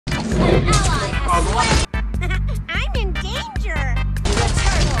I'm in danger. The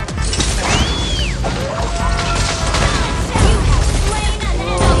turtle. You have slain an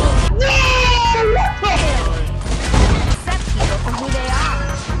enemy. Accept people for who they are.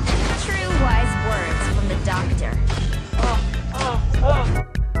 True wise words from the doctor.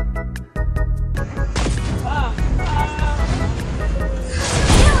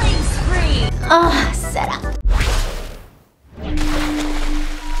 Killing spree. Set up.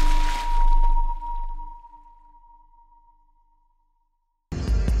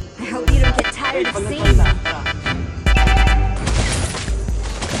 I hope you don't get tired of seeing them.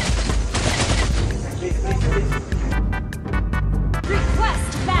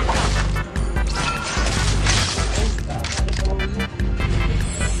 Request backup.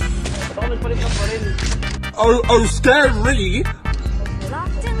 Oh, scary!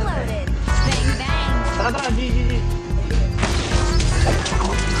 Locked and loaded. Bang bang. Tara, GG.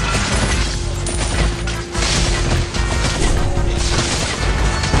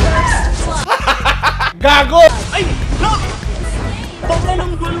 Gago! Ay! No! Baka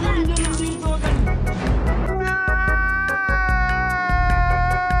ng gulo mo dyan dito.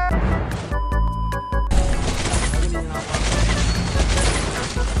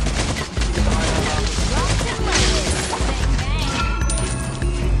 Locked and loaded. Bang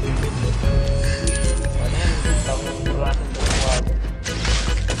bang. An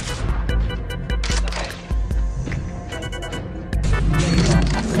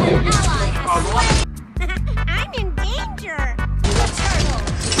ally has slain. I'm in danger. The turtle.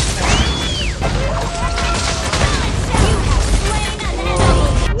 You have slain an enemy.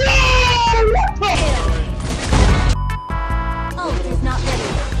 Ult is not ready.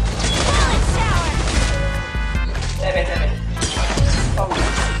 Bullet shower.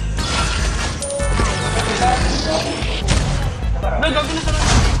 An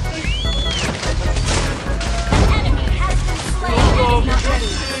enemy has been slain. Is not ready.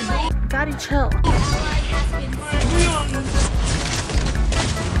 Gotta chill. Ally has been slain.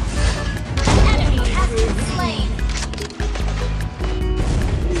 An enemy has been slain.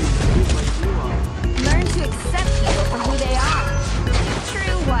 Learn to accept people for who they are.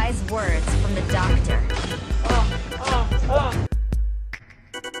 True wise words from the doctor.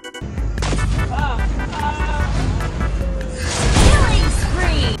 Killing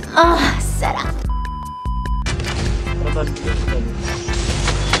spree. Set up.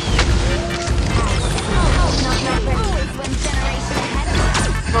 Not ready. Always one generation ahead of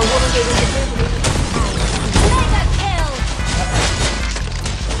us. Mega kill.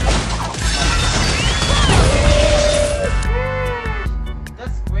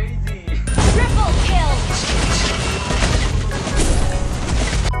 That's crazy. Triple kill.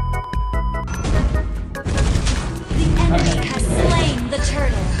 The enemy has slain the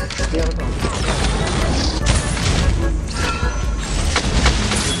turtle.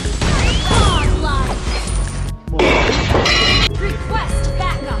 Godlike. Request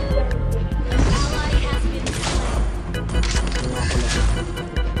backup. An ally has been slain.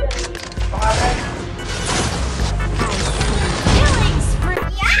 Killing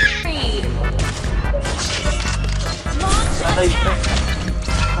spree. Launch attack.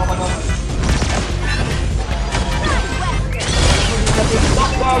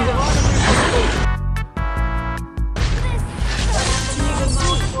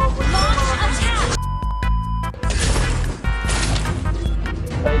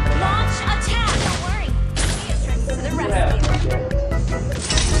 Launch attack! Don't worry. Beatrice to the rescue.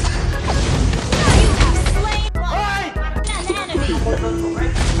 You have slain an enemy.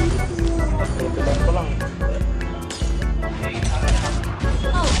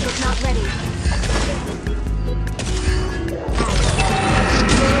 Ult is not ready.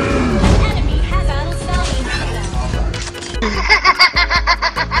 An enemy has battle spell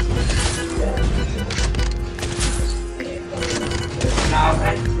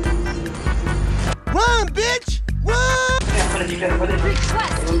Run, bitch! Run!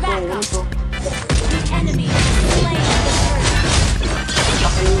 Request backup. The enemy has slain the turtle.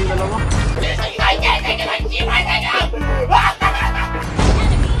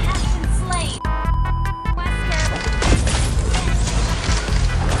 Enemy has been slain. Wesker.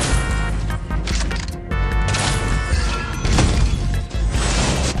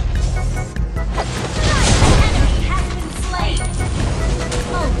 Enemy has been slain.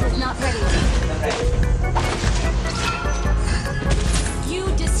 Ult is not ready. You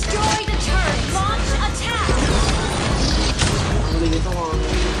destroyed a turret. Launch attack.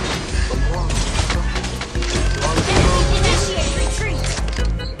 Enemy initiated.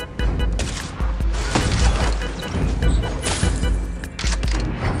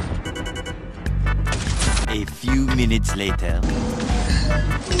 A few minutes later. Slain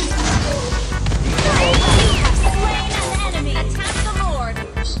an enemy. Attack the Lord.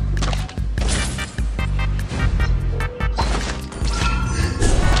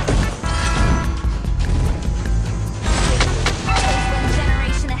 One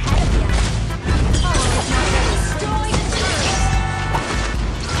generation ahead of you. Destroy the turret.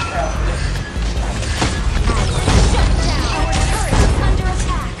 Shut down. Our turret is under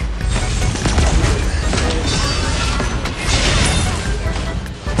attack.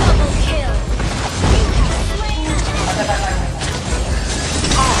 Double kill. You have slain an enemy.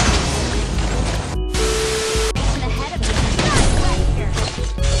 Ahead of you. Not wet here.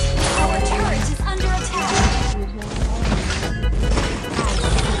 Our turret is under attack.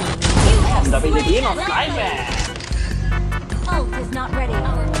 You have Tapi slain jadi an not enemy. sniper. Ult is not ready.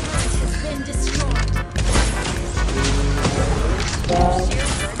 Our turret has been destroyed.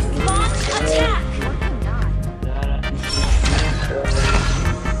 Launch attack.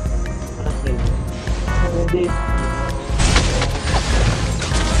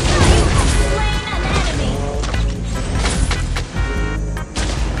 Slain an enemy.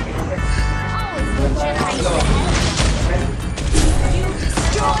 Always one generation ahead of you. You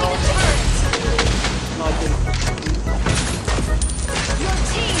destroyed a turret. Your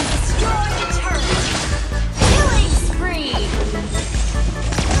team destroyed a turret. Killing spree.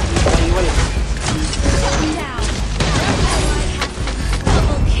 Shut down. Ally has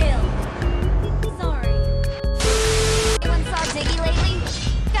double kill. Sorry. Anyone saw Ziggy lately?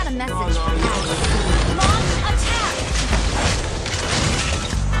 Got a message for you. Launch attack.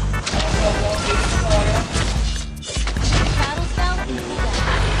 Battle spell and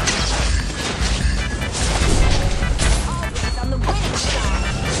cooldown. Always on the winning side.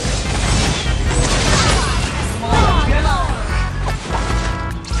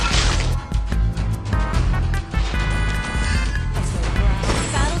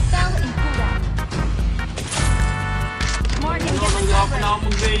 Battle spell and cooldown. Morgan, get the cover.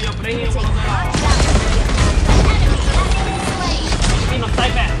 Enemy has been slain.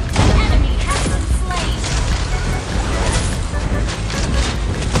 Enemy has been slain.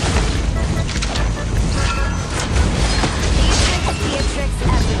 Beatrix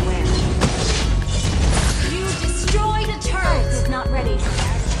everywhere. You destroyed a turret. Is not ready.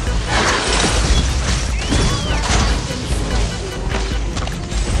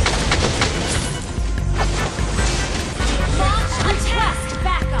 Launch attack.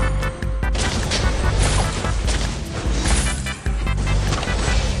 Backup.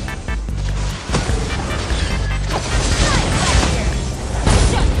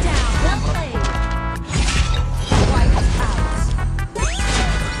 Shut down. Well played. Wipe out.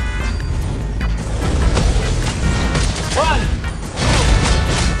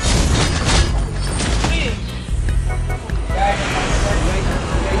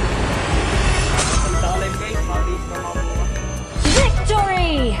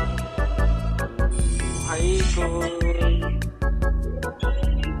 Victory! Hai